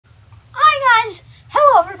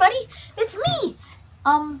Hello everybody, it's me,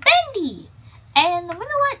 Bendy, and I'm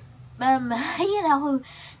gonna let,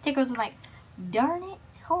 take over the mic. Darn it,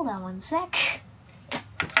 hold on one sec.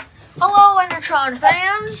 Hello Endertron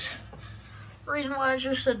fans. Reason why I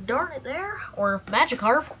just said darn it there, or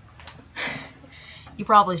Magikarp. You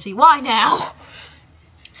probably see why now.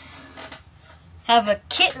 Have a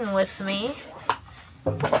kitten with me.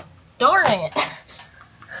 Darn it.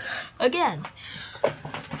 Again.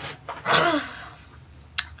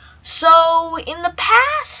 So, in the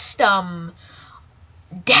past,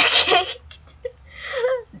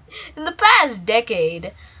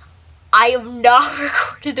 decade, I have not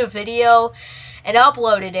recorded a video and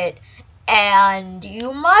uploaded it, and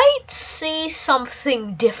you might see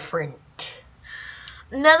something different.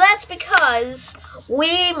 Now, that's because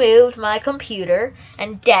we moved my computer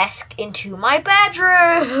and desk into my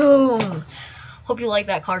bedroom. Hope you like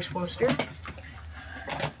that Cars poster.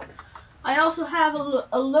 I also have a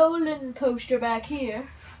Alolan poster back here.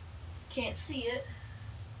 Can't see it.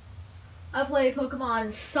 I play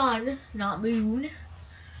Pokemon Sun, not Moon.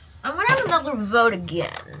 I'm gonna have another vote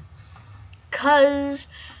again, cause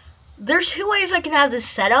there's two ways I can have this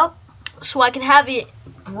set up. So I can have it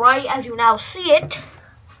bright as you now see it,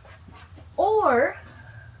 or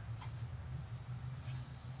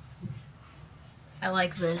I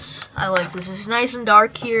like this. It's nice and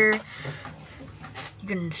dark here. You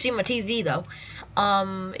can see my TV though.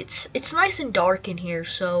 It's nice and dark in here,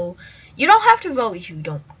 so you don't have to vote if you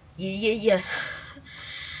don't. Yeah.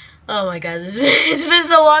 Oh my God, it's been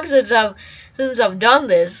so long since I've done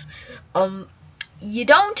this. You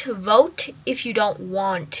don't vote if you don't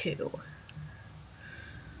want to.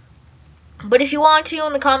 But if you want to,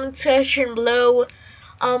 in the comment section below,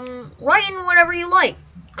 write in whatever you like,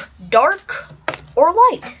 dark or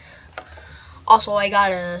light. Also, I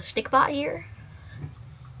got a Stickbot here.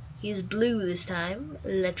 He's blue this time,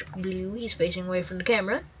 electric blue. He's facing away from the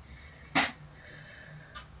camera.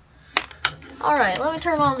 Alright, let me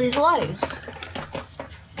turn on these lights.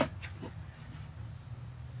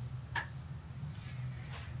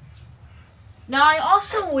 Now, I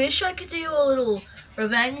also wish I could do a little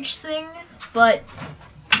revenge thing, but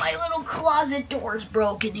my little closet door's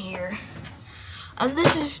broken here. And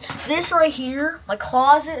this right here, my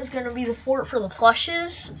closet, is going to be the fort for the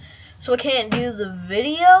plushes. So I can't do the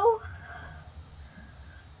video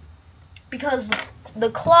because the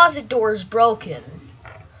closet door is broken.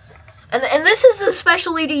 And this is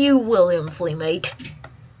especially to you, William Fleamate.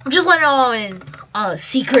 I'm just letting all in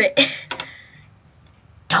secret.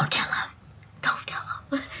 Don't tell him. Don't tell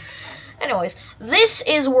him. Anyways, this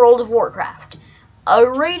is World of Warcraft, a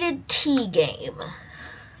rated T game.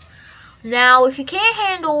 Now, if you can't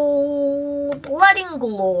handle blood and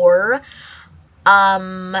gore,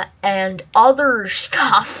 and other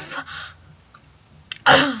stuff,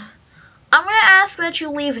 I'm gonna ask that you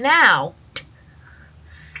leave now.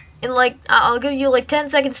 In I'll give you 10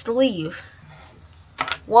 seconds to leave.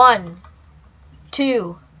 1,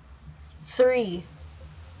 2, 3,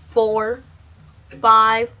 4,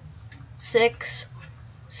 5, 6,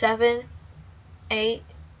 7, 8,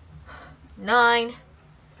 9,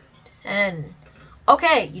 10.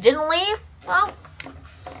 Okay, you didn't leave? Well,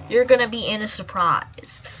 you're gonna be in a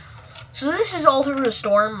surprise. So this is Altar of the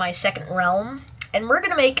Storm, my second realm, and we're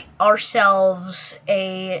gonna make ourselves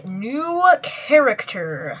a new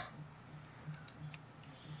character.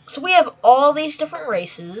 So we have all these different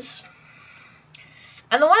races,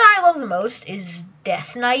 and the one I love the most is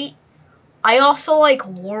Death Knight. I also like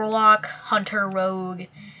Warlock, Hunter, Rogue,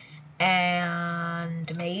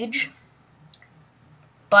 and Mage,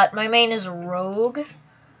 but my main is Rogue.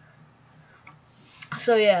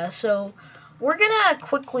 So yeah, so we're gonna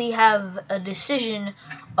quickly have a decision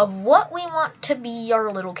of what we want to be our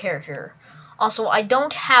little character. Also, I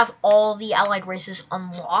don't have all the allied races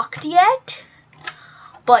unlocked yet,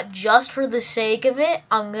 but just for the sake of it,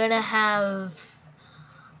 I'm gonna have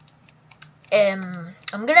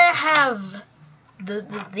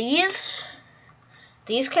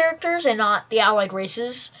these characters and not the allied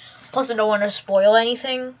races. Plus, I don't want to spoil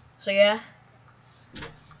anything. So yeah.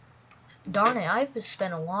 Darn it, I've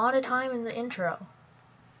spent a lot of time in the intro.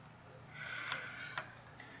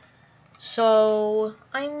 So,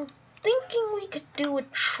 I'm thinking we could do a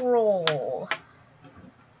troll.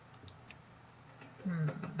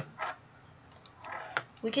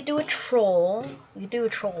 We could do a troll.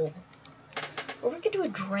 Or we could do a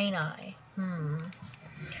Draenei.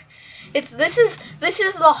 This is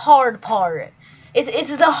the hard part.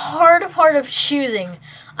 It's the hard part of choosing.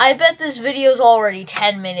 I bet this video's already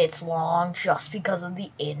 10 minutes long just because of the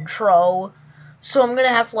intro. So I'm gonna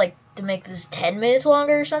have to make this 10 minutes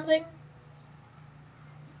longer or something.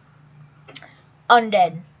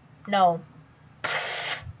 Undead. No.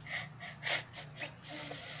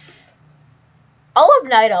 I love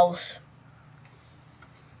Night Elves.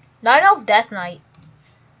 Night Elf Death Knight.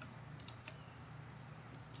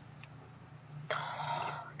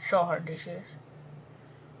 It's so hard to choose.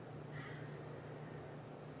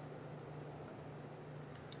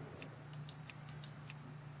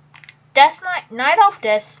 Death Knight, Night Elf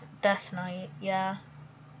Death Knight, yeah.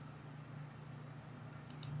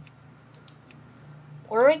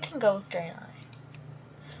 Or we can go with Draenei.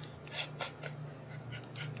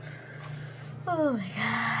 Oh my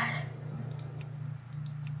god.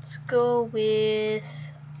 Let's go with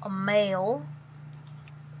a male.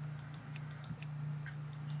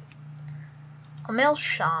 A male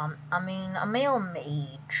shaman. A male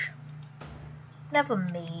mage. Never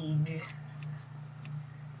mage.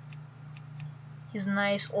 He's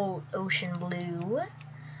nice old ocean blue.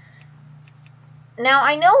 Now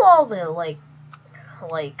I know all the like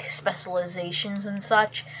specializations and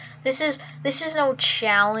such. This is no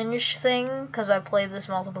challenge thing because I played this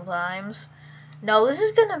multiple times. No, this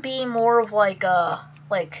is gonna be more of like a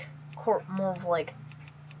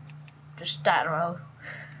just I don't know.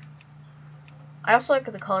 I also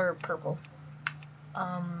like the color purple.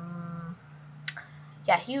 Yeah,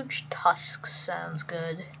 huge tusks sounds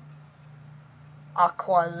good.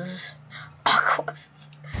 Aquas.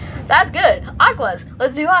 That's good. Aquas.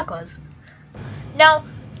 Let's do aquas. Now,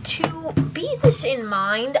 to be this in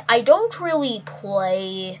mind, I don't really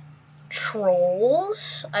play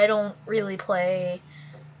trolls. I don't really play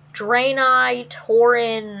Draenei,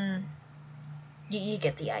 Tauren. You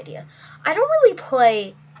get the idea. I don't really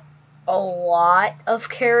play a lot of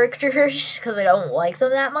characters because I don't like them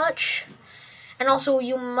that much. And also,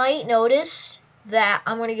 you might notice that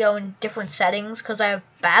I'm going to go in different settings because I have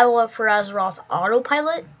Battle for Azeroth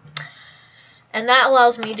Autopilot. And that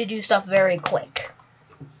allows me to do stuff very quick.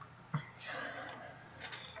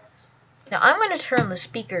 Now, I'm going to turn the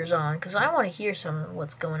speakers on because I want to hear some of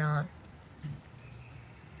what's going on.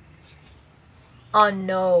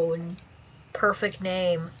 Unknown. Perfect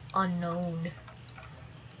name. Unknown.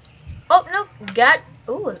 Oh, no.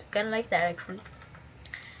 Ooh, kinda like that, actually.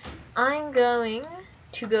 I'm going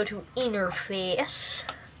to go to interface.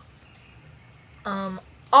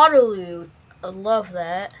 Auto loot. I love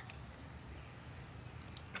that.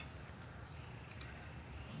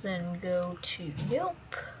 Then go to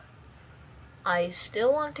nope. I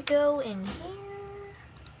still want to go in here.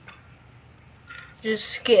 Just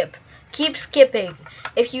skip. Keep skipping.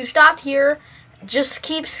 If you stopped here, just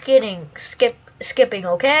keep skipping,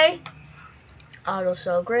 okay? Auto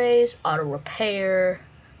sell graves, auto repair.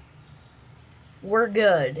 We're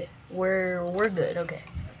good. We're good, okay.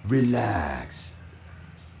 Relax.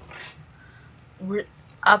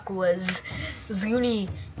 Aquas. Zuni,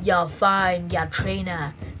 ya fine, ya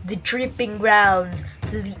trainer. The tripping grounds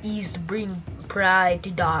to the east bring pride to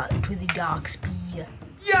the docks be.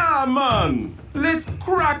 Yeah, man. Let's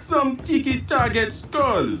crack some tiki target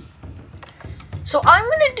skulls. So I'm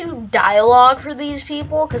gonna do dialogue for these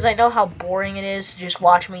people because I know how boring it is to just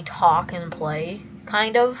watch me talk and play,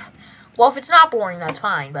 kind of. Well, if it's not boring, that's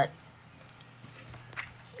fine, but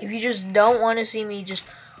if you just don't want to see me just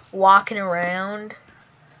walking around,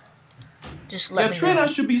 just let me know. Your trainer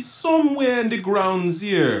should be somewhere in the grounds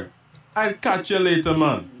here. I'll catch you later,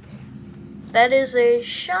 man. That is a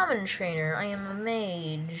shaman trainer. I am a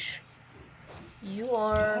mage. You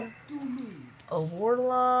are a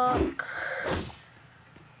warlock.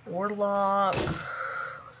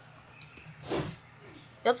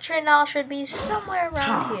 Your trainer should be somewhere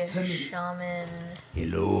around here. Shaman.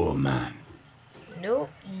 Hello, man. Nope,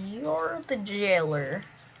 you're the jailer.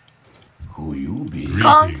 Who you be?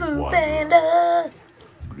 Kung Fu Panda.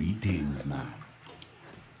 Greetings, man.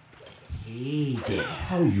 Hey there.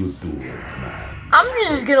 How you doing, man? I'm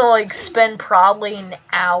just gonna like spend probably an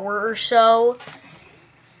hour or so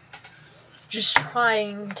just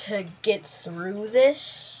trying to get through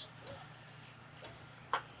this.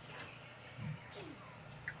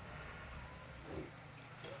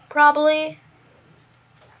 Probably.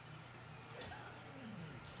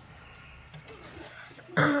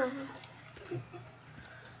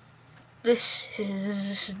 This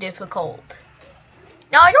is difficult.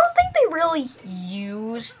 Now, I don't think they really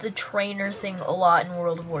used the trainer thing a lot in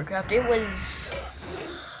World of Warcraft. It was...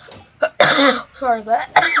 Sorry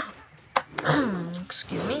about that.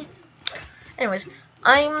 Excuse me. Anyways,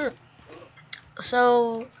 I'm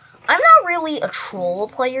not really a troll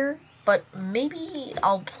player, but maybe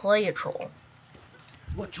I'll play a troll.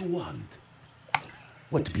 What you want?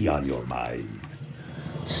 What be on your mind?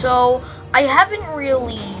 So, I haven't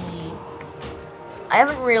really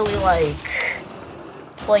like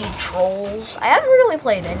played Trolls. I haven't really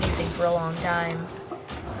played anything for a long time.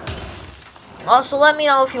 Also, let me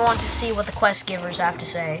know if you want to see what the quest givers have to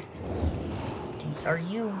say. Are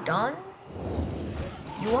you done?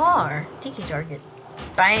 You are. Tiki target.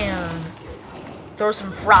 Bam. Throw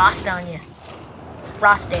some frost on you.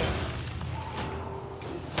 Frosted.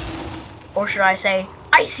 Or should I say,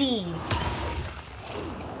 icy?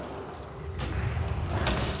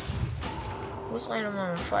 Who's lighting them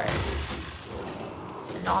on fire?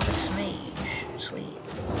 A novice mage. Sweet.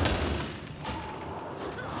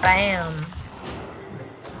 Bam.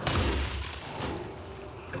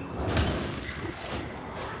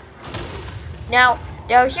 Now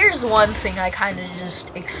here's one thing I kind of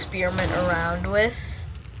just experiment around with.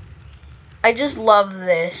 I just love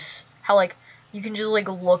this. How, like, you can just, like,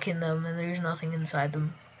 look in them and there's nothing inside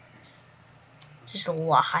them. Just a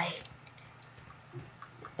lie.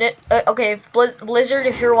 Okay, Blizzard,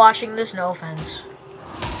 if you're watching this, no offense.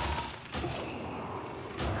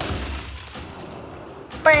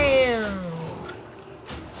 Bam!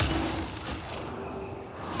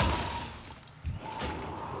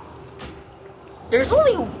 There's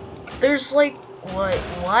like, what,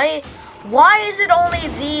 why is it only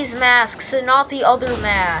these masks and not the other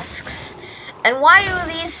masks? And why do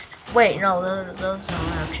these, wait, no, those don't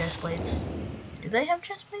have chest plates. Do they have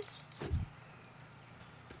chest plates?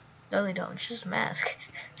 No, they don't, it's just a mask.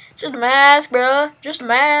 Just a mask, bruh, just a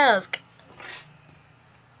mask.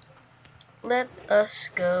 Let us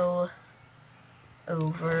go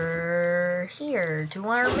over here to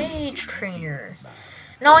our mage trainer.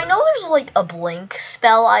 Now I know there's like a blink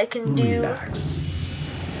spell I can do. Relax.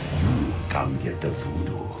 You come get the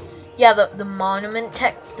voodoo. Yeah, the monument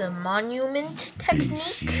technique,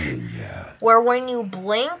 where when you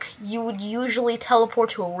blink, you would usually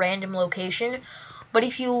teleport to a random location. But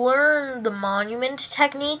if you learn the monument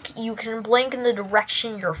technique, you can blink in the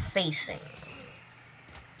direction you're facing.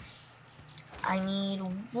 I need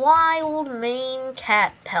wild mane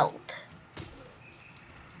cat pelt.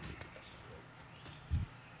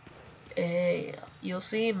 Hey, you'll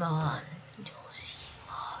see, man. You'll see,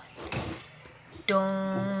 man.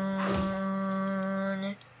 Done.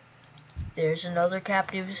 There's another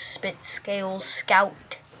captive spit scale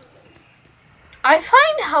scout. I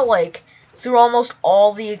find how, like, through almost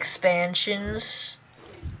all the expansions,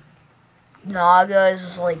 Naga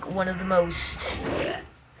is, like, one of the most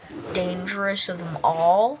dangerous of them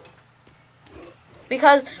all.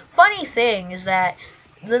 Because, funny thing is that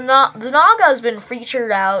the Naga has been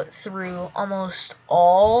featured out through almost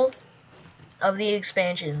all of the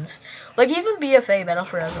expansions. Like, even BFA, Battle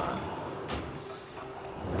for Azeroth.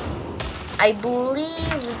 I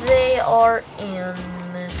believe they are in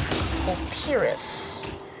Kultiris.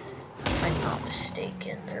 If I'm not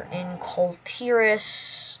mistaken. They're in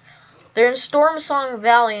Kultiris. They're in Stormsong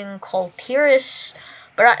Valley in Kultiris.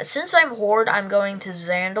 But since I'm Horde, I'm going to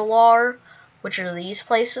Zandalar, which are these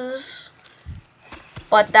places.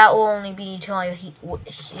 But that will only be until I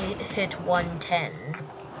hit 110.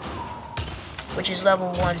 Which is level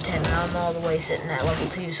 110, and I'm all the way sitting at level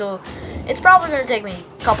 2. So it's probably going to take me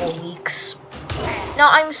a couple of weeks. Now,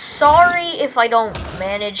 I'm sorry if I don't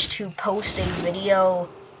manage to post a video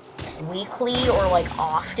weekly or, like,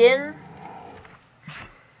 often.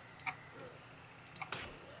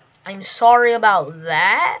 I'm sorry about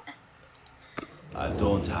that. I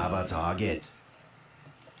don't have a target.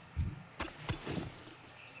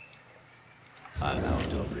 I'm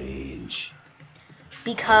out of range.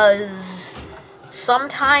 Because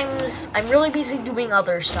sometimes I'm really busy doing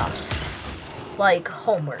other stuff. Like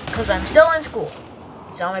homework. Because I'm still in school.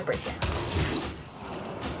 It's on my break yet.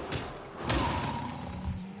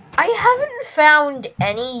 I haven't found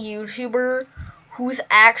any YouTuber who's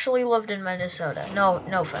actually lived in Minnesota. No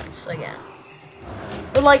offense, again.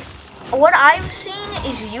 But, like, what I've seen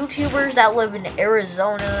is YouTubers that live in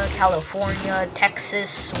Arizona, California,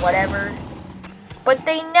 Texas, whatever. But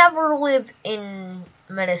they never live in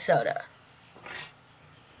Minnesota.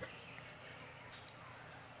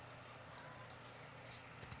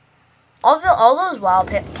 All those WoW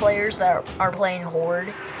Pit players that are playing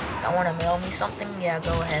Horde that want to mail me something, yeah,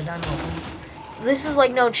 go ahead, I'm open. This is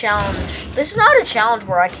like no challenge. This is not a challenge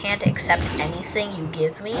where I can't accept anything you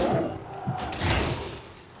give me.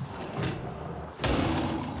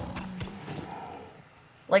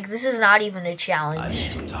 Like, this is not even a challenge. I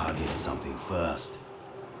need to target something first.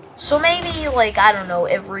 So maybe, like, I don't know,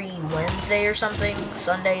 every Wednesday or something,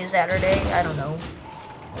 Sunday, Saturday, I don't know.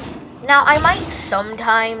 Now, I might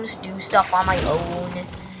sometimes do stuff on my own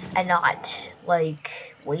and not,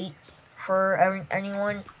 like, wait for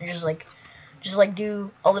anyone. Just like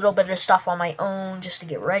do a little bit of stuff on my own just to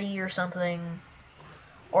get ready or something.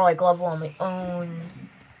 or like level on my own.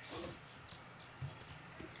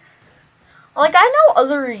 Like, I know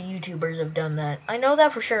other YouTubers have done that. I know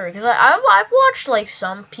that for sure, because I've watched, like,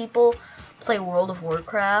 some people play World of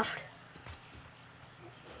Warcraft.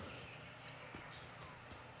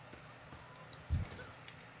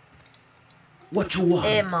 What you want?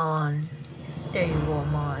 Amon. There you go,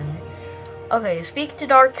 Amon. Okay, speak to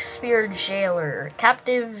Darkspear Jailer.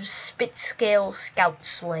 Captive Spitscale Scout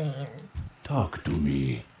slain. Talk to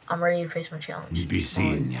me. I'm ready to face my challenge. You be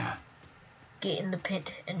seeing ya. Get in the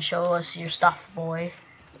pit and show us your stuff, boy.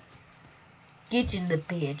 Get in the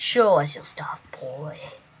pit, show us your stuff, boy.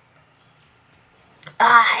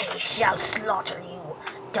 I shall slaughter you,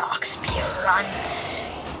 Darkspear runt.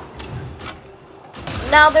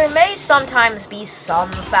 Now, there may sometimes be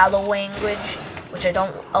some foul language, which I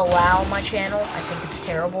don't allow on my channel. I think it's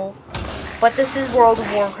terrible. But this is World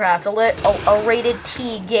of Warcraft, a rated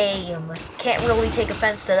T game. Can't really take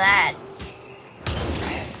offense to that.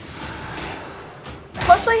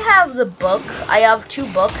 Plus, I have the book. I have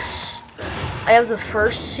 2 books. I have the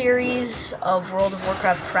first series of World of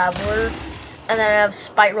Warcraft Traveler, and then I have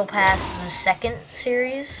Spiral Path, the second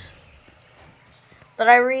series that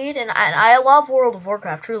I read, and I love World of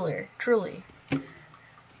Warcraft, truly.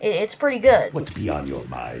 It's pretty good. What's beyond your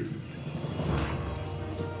mind?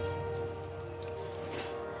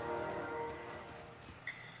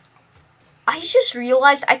 I just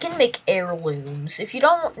realized I can make heirlooms. If you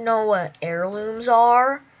don't know what heirlooms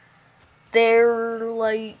are, they're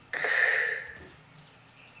like...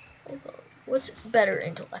 What's better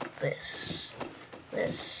intellect? This.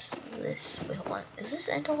 Wait, hold on. Is this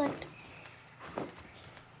intellect?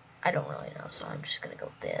 I don't really know, so I'm just gonna go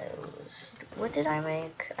with those. What did I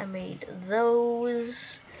make? I made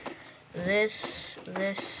those. This.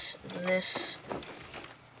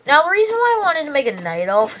 Now, the reason why I wanted to make a night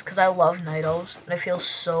elf is because I love night elves, and I feel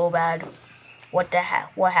so bad what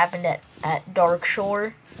happened at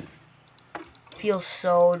Darkshore. Feels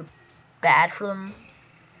so bad for them.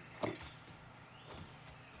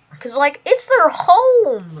 Because, like, it's their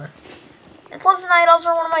home! And plus, night elves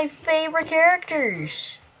are one of my favorite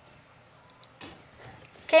characters.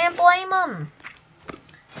 Can't blame them.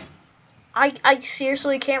 I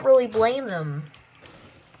seriously can't really blame them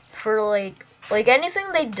for, like anything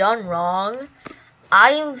they've done wrong.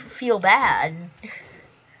 I feel bad.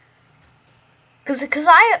 Cause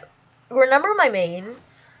I remember my main.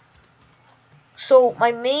 So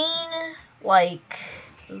my main, like,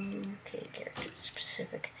 okay, character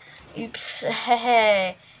specific. Oops,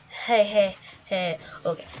 hey. Okay,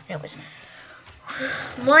 anyways.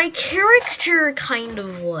 My character kind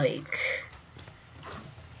of, like,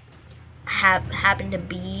 happened to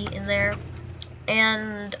be in there.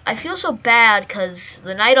 And I feel so bad because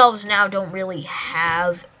the Night Elves now don't really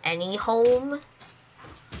have any home.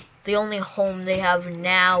 The only home they have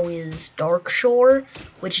now is Darkshore,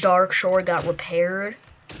 which Darkshore got repaired.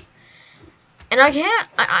 And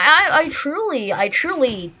I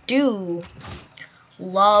truly do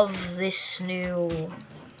love this new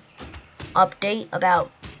update about,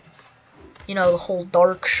 you know, the whole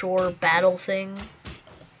Darkshore battle thing.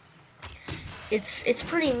 It's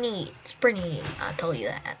pretty neat. It's pretty neat, I'll tell you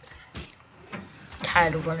that. I'm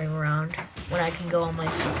tired of running around when I can go on my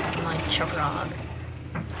Chuckrog.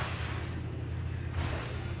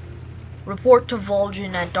 Report to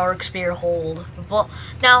Vol'jin at Darkspear Hold.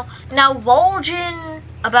 Now Vol'jin,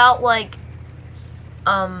 about like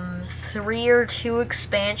 3 or 2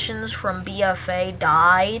 expansions from BFA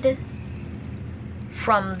died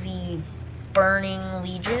from the Burning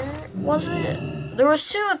Legion, was it? There was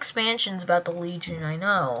 2 expansions about the Legion, I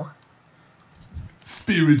know.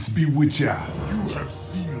 Spirits bewitch ya. You have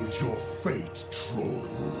sealed your fate, troll.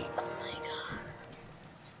 Oh my god.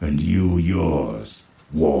 And you yours,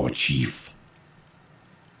 War Chief.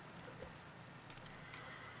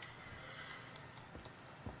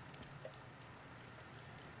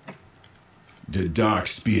 The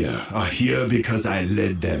Darkspear are here because I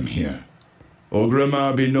led them here.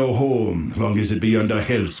 Orgrimmar be no home, long as it be under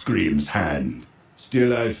Hellscream's hand.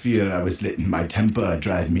 Still I fear I was letting my temper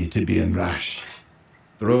drive me to being rash.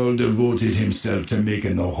 Thrall devoted himself to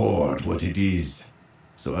making the Horde what it is,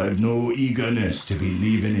 so I've no eagerness to be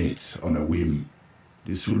leaving it on a whim.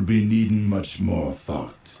 This will be needing much more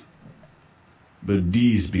thought. But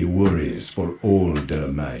these be worries for older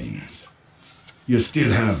minds. You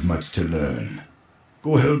still have much to learn.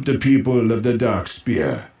 Go help the people of the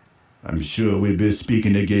Darkspear. I'm sure we'll be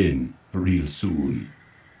speaking again real soon.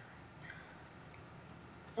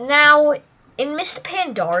 Now, in Mist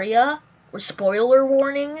Pandaria, or spoiler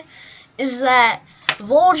warning, is that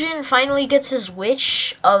Vol'jin finally gets his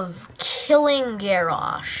wish of killing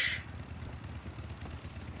Garrosh.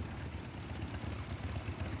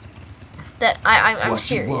 I'm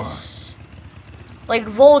serious. Like,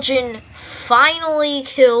 Vol'jin finally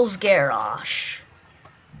kills Garrosh.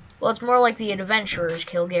 Well, it's more like the adventurers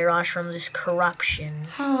kill Garrosh from this corruption.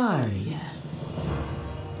 Hi.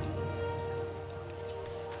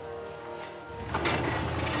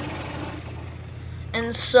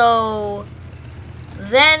 And so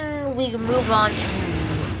then we move on to,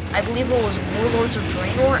 I believe it was Warlords of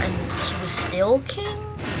Draenor, and he was still king?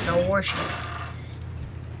 No, worship.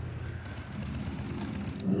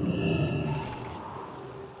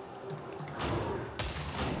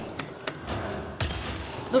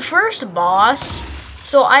 The first boss,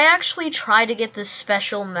 so I actually tried to get this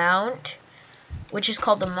special mount, which is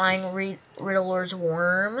called the Mind Riddler's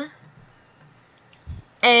Worm.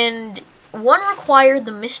 And one required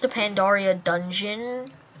the Mist of Pandaria dungeon,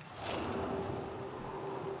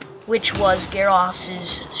 which was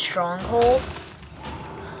Garrosh's stronghold.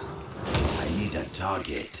 I need a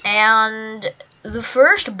target. And the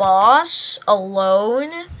first boss alone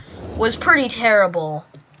was pretty terrible,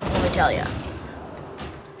 let me tell you.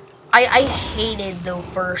 I hated the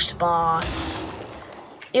first boss.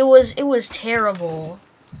 It was terrible.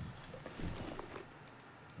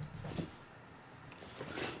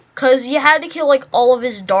 Cause you had to kill like all of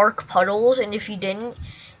his dark puddles, and if you didn't,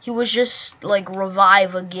 he was just like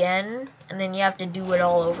revive again, and then you have to do it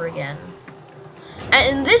all over again.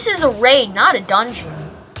 And this is a raid, not a dungeon.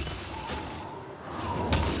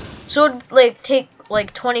 So it'd like take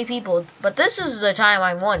like 20 people, but this is the time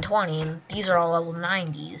I'm 120, and these are all level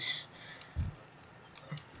 90s.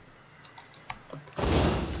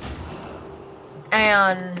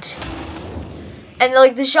 And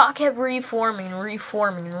like the shot kept reforming,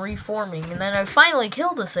 and then I finally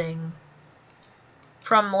killed the thing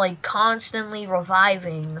from like constantly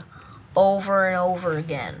reviving over and over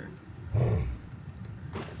again.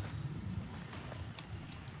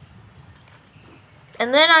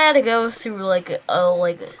 And then I had to go through like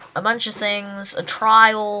a bunch of things, a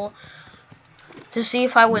trial, to see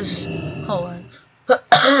if I was, hold on.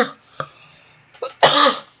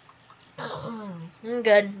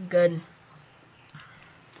 Good.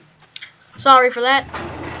 Sorry for that.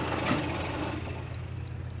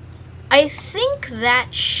 I think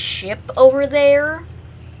that ship over there,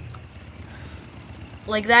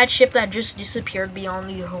 like that ship that just disappeared beyond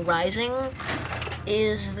the horizon,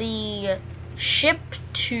 is the ship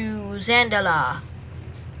to Zandala.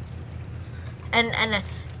 And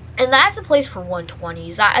that's a place for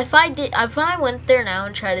 120s. If I went there now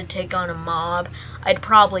and tried to take on a mob, I'd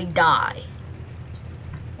probably die.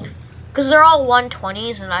 Cause they're all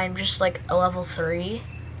 120s and I'm just like a level 3.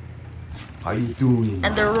 How you doing?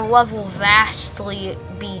 And their level vastly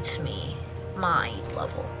beats me. My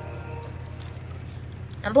level.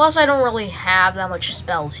 And plus I don't really have that much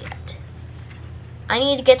spells yet. I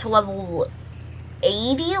need to get to level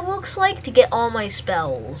 80 it looks like to get all my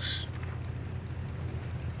spells.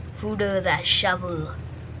 Voodoo that shovel.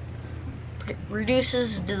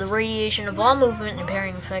 Reduces the radiation of all movement and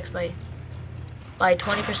parrying effects by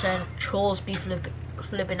 20%. Trolls be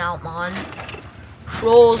flipping out, man.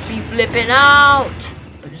 Trolls be flipping out.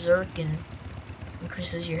 Berserkin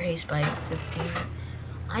increases your haste by 15.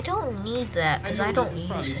 I don't need that because I don't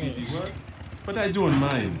use haste. Work, but I don't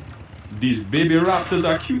mind. These baby raptors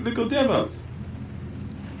are cute little devils.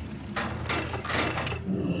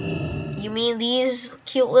 You mean these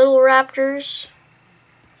cute little raptors?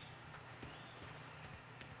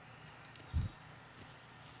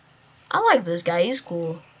 I like this guy, he's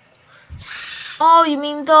cool. Oh, you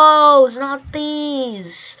mean those, not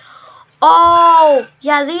these. Oh,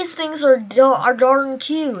 yeah, these things are darn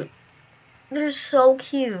cute. They're so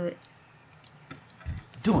cute.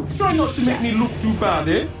 Don't Try not to make me look too bad,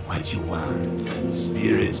 eh? What you want?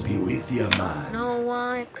 Spirits be with you, man. No,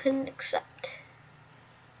 I couldn't accept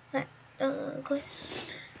that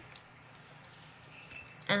quest.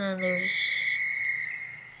 And then there's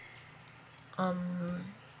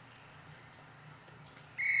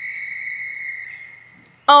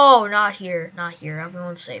oh, not here, not here.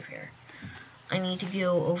 Everyone's safe here. I need to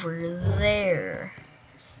go over there.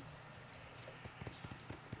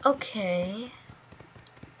 Okay.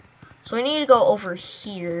 So I need to go over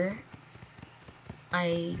here.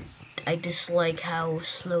 I dislike how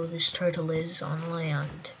slow this turtle is on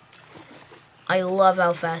land. I love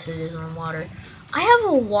how fast it is on water. I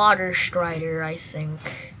have a water strider, I think.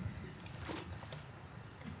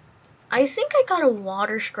 I think I got a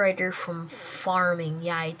water strider from farming.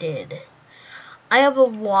 Yeah, I did. I have a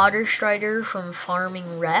water strider from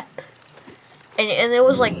farming rep. and it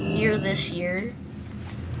was like near this year.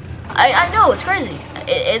 I know, it's crazy.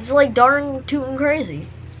 It's like darn tootin' crazy.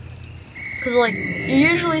 Cause like you're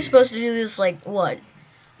usually supposed to do this like what?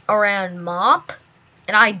 Around mop,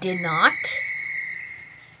 and I did not.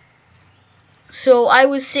 So I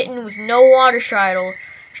was sitting with no water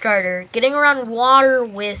starter, getting around water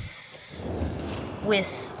with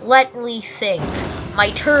let me think, my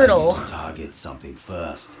turtle. Target something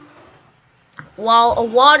first. While a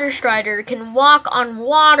water strider can walk on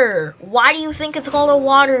water. Why do you think it's called a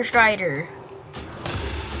water strider?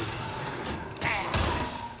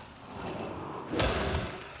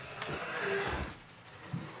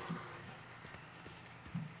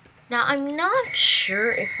 Now, I'm not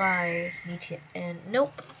sure if I need to end.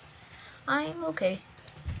 Nope. I'm okay.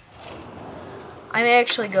 I may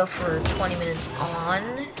actually go for 20 minutes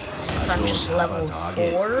on, since I'm just level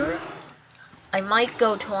 4. I might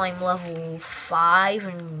go till I'm level 5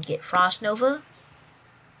 and get Frost Nova,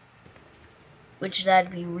 which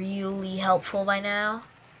that'd be really helpful by now.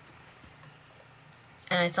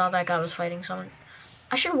 And I thought that guy was fighting someone.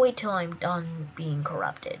 I should wait till I'm done being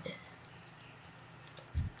corrupted.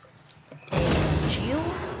 And you.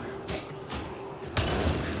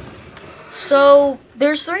 So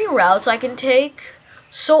there's 3 routes I can take.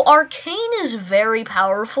 So Arcane is very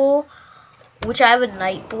powerful, which I have a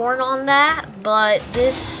Nightborn on that, but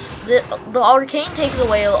the Arcane takes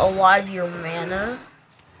away a lot of your mana.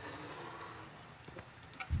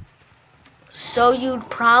 So you'd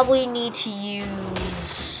probably need to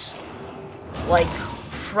use like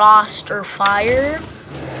Frost or Fire,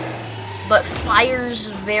 but Fire's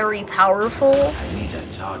very powerful. I need a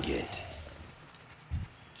target.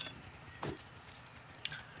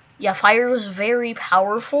 Yeah, Fire is very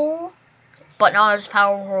powerful, but not as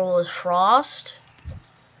powerful as Frost.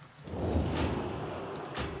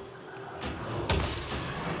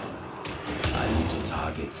 I need to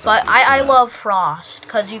target. But I love Frost,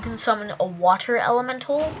 because you can summon a water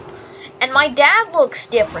elemental. And my dad looks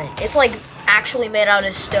different. It's like actually made out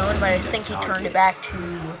of stone, but I think he turned it back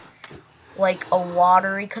to like a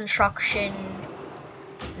watery construction,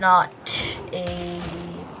 not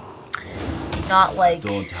like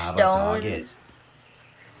Don't have stone. a target.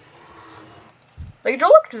 Like, it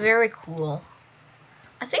looked very cool.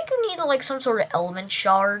 I think you need like some sort of element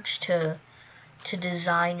charge to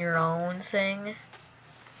design your own thing.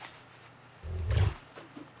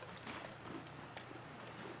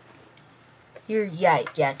 Yeah,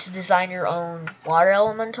 to design your own water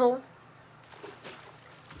elemental.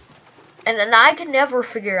 And then I could never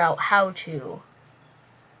figure out how to.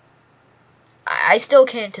 I still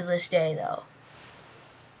can't to this day, though.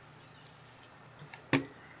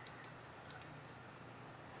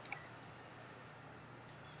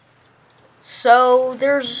 So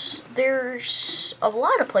there's a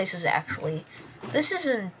lot of places actually. This is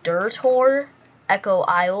in Durtor, Echo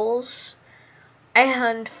Isles.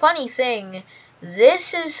 And funny thing,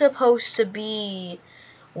 this is supposed to be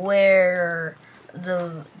where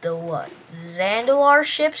the Zandalar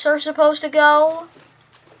ships are supposed to go.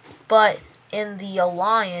 But in the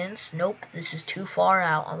Alliance, nope, this is too far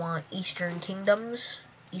out. I want Eastern Kingdoms.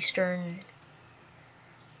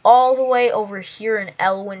 All the way over here in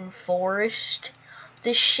Elwyn Forest.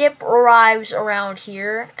 The ship arrives around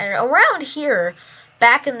here. And around here,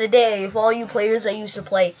 back in the day, if all you players that used to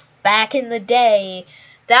play back in the day,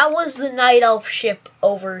 that was the Night Elf ship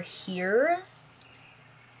over here.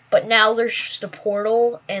 But now there's just a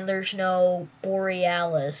portal and there's no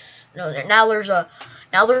Borealis. No, now there's a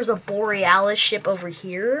Borealis ship over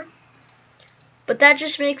here. But that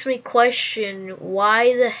just makes me question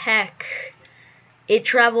why the heck it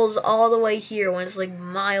travels all the way here when it's like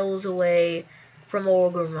miles away from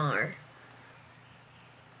Orgrimmar.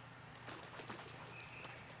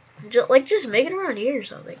 Just make it around here or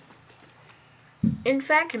something. In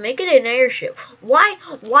fact, make it an airship. Why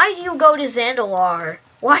do you go to Zandalar?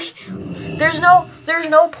 Why? There's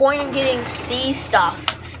no point in getting sea stuff.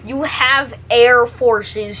 You have air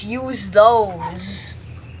forces. Use those.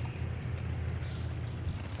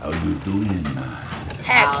 How you doing, man?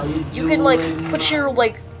 Heck, you can like put your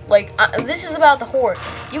this is about the horde.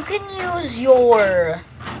 You can use your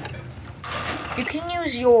okay,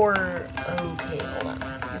 hold on.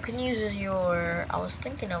 You can use your I was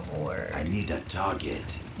thinking of a word. I need a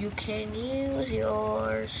target. You can use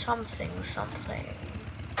your something.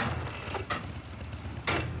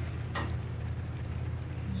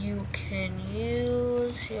 You can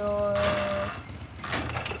use your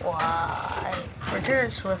why? Return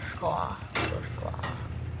Swiftclaw.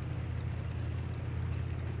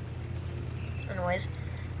 Anyways,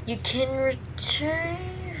 you can return.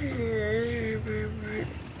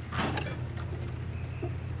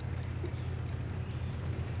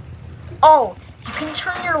 Oh, you can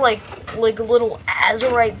turn your like little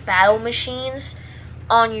Azurite battle machines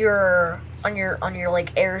on your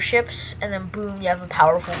like airships, and then boom, you have a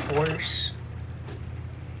powerful force.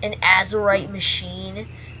 An Azurite machine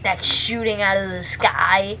that's shooting out of the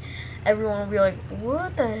sky. Everyone will be like,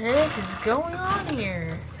 what the heck is going on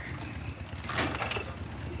here?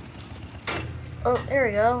 Oh, there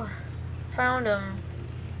we go. Found him.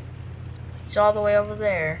 He's all the way over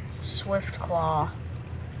there. Swiftclaw.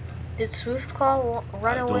 Did Swiftclaw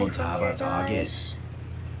run away from here, guys?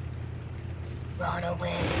 Run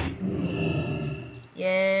away.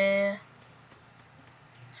 Yeah.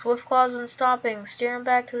 Swiftclaw isn't stopping. Steering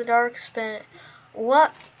back to the dark spin.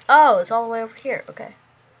 What? Oh, it's all the way over here. Okay.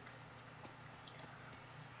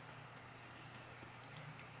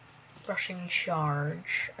 Rushing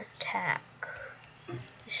charge. Attack.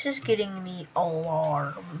 This is getting me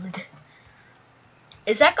alarmed.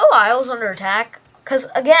 Is Echo Isles under attack? Because,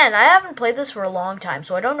 again, I haven't played this for a long time,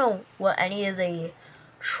 so I don't know what any of the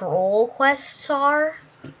troll quests are.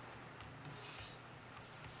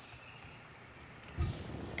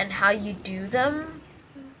 And how you do them.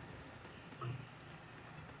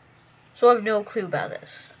 So I have no clue about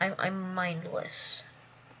this. I'm mindless.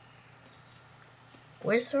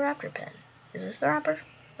 Where's the raptor pen? Is this the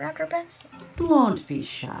raptor pen? Won't be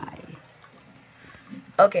shy.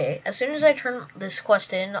 Okay, as soon as I turn this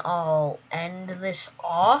quest in, I'll end this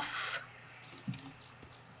off.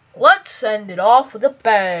 Let's end it off with a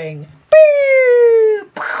bang.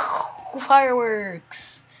 Beep!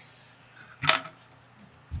 Fireworks.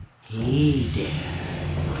 Hey there.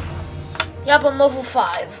 Yep, I'm level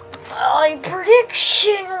 5. My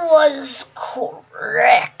prediction was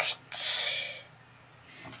correct.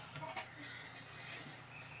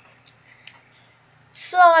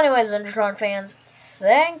 So anyways, Endertron fans,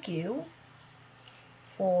 thank you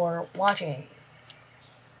for watching.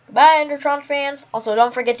 Goodbye, Endertron fans. Also,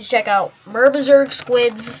 don't forget to check out Merberserk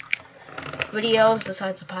Squid's videos,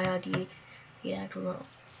 besides the PyID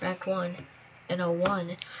Act 1 and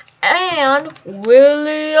 01. And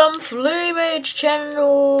William Flameage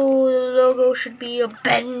channel logo should be a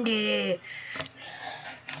bendy.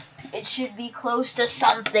 It should be close to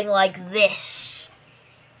something like this.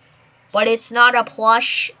 But it's not a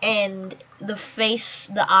plush, and the face,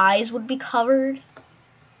 the eyes would be covered.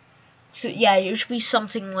 So yeah, it should be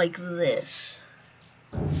something like this.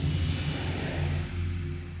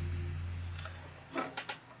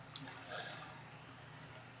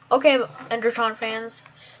 Okay, Endertron fans,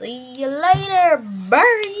 see you later.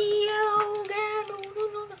 Bye.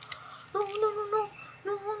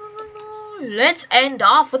 Let's end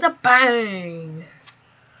off with a bang.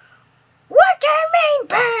 What do you mean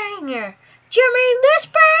bang? Do you mean this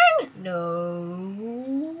bang? No.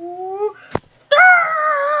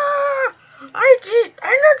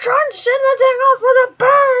 Endertron set the thing off with a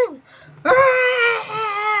bang.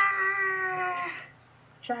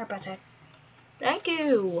 Sorry about that. Thank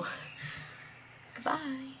you.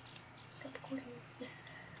 Goodbye. Stop recording.